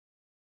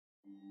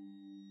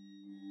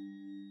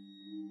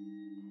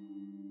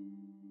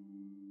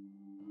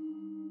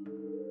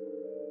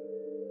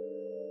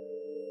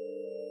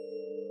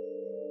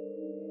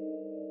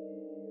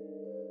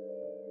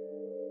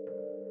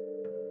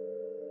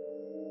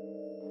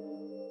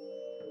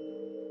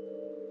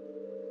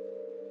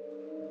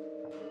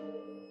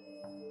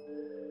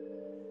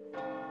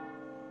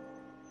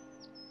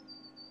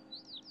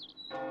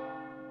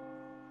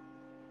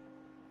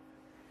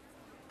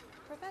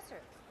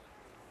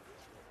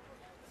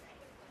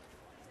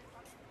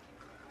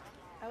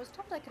I was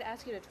told I could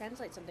ask you to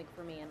translate something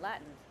for me in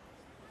Latin.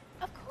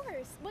 Of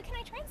course. What can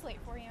I translate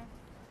for you?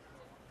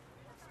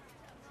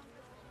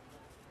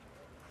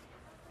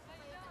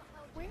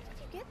 Where did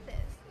you get this?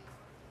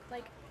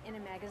 Like in a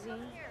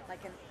magazine?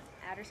 Like an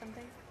ad or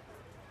something?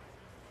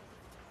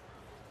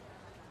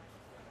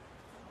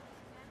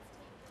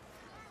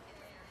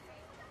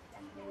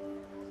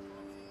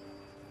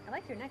 I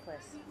like your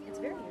necklace. It's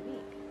very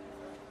unique.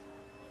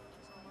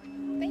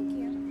 Thank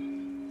you.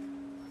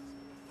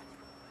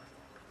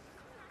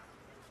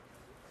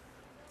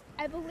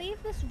 I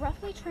believe this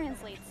roughly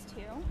translates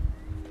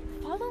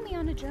to, follow me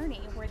on a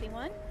journey, worthy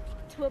one,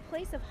 to a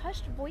place of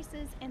hushed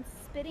voices and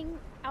spitting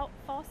out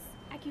false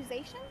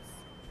accusations?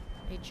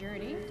 A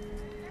journey,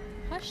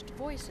 hushed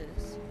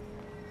voices,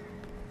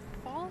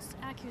 false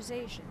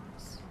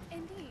accusations.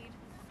 Indeed.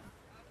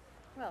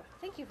 Well,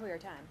 thank you for your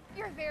time.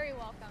 You're very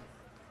welcome.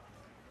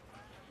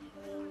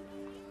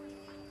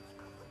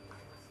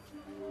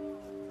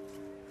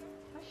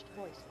 Hushed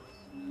voices.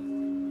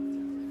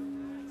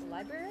 The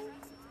library?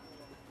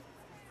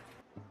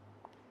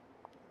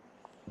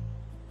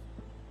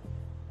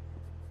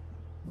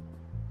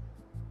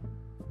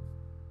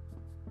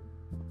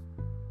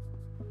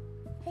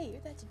 Hey,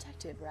 you're that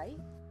detective, right?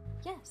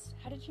 Yes,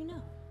 how did you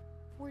know?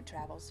 Word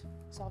travels.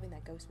 Solving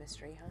that ghost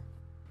mystery, huh?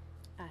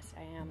 Yes,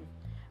 I am.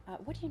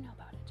 What do you know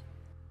about it?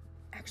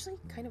 Actually,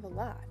 kind of a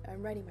lot.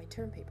 I'm writing my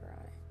term paper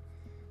on it.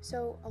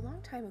 So, a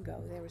long time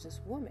ago, there was this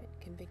woman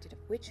convicted of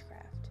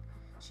witchcraft.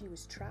 She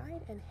was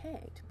tried and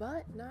hanged,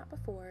 but not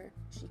before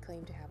she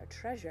claimed to have a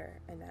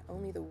treasure and that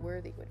only the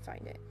worthy would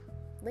find it.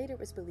 Later, it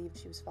was believed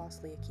she was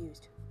falsely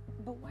accused.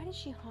 But why does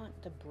she haunt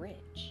the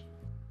bridge?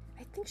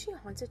 I think she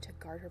haunts it to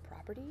guard her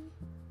property.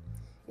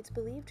 It's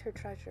believed her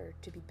treasure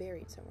to be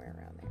buried somewhere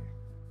around there.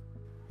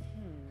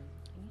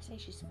 And you say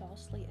she's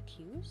falsely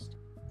accused?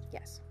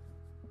 Yes.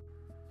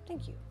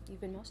 Thank you.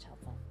 You've been most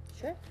helpful.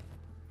 Sure.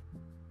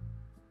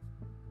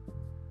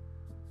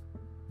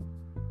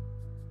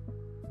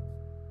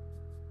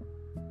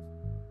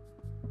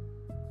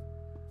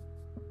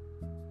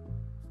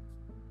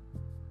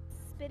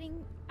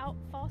 Spitting out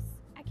false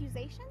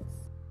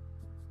accusations?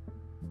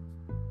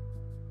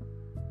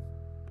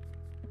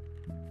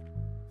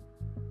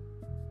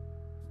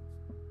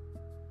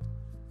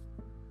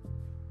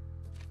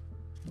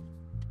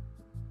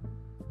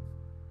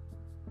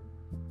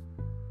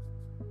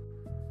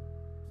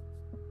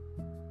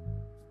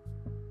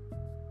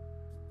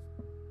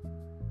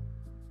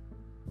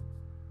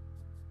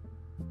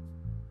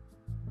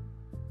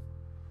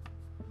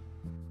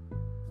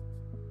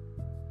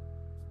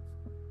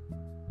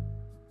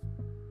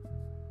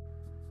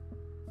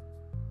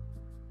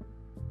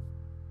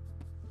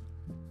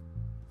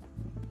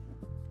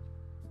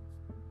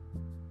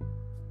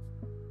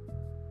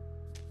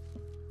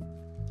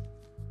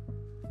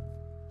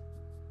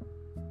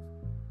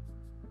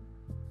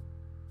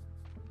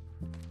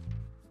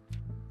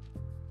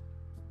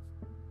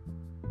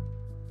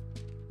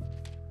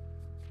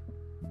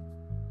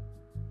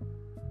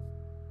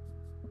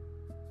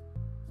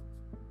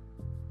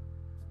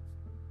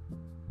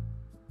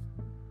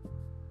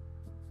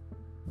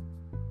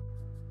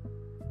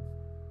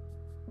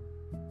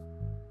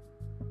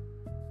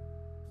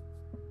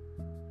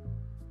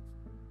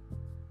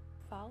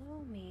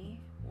 Follow me,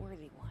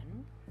 worthy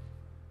one,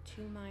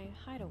 to my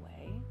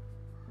hideaway,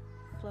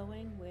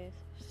 flowing with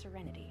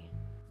serenity.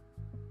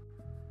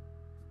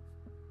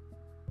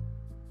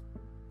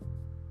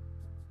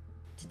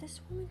 Did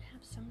this woman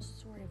have some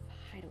sort of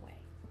hideaway?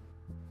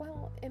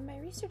 Well, in my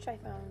research I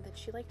found that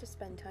she liked to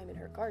spend time in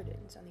her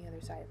gardens on the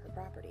other side of her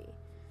property.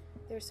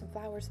 There's some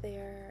flowers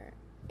there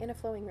and a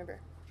flowing river.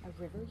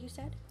 A river, you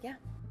said? Yeah,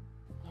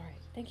 All right,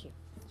 thank you.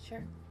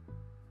 sure.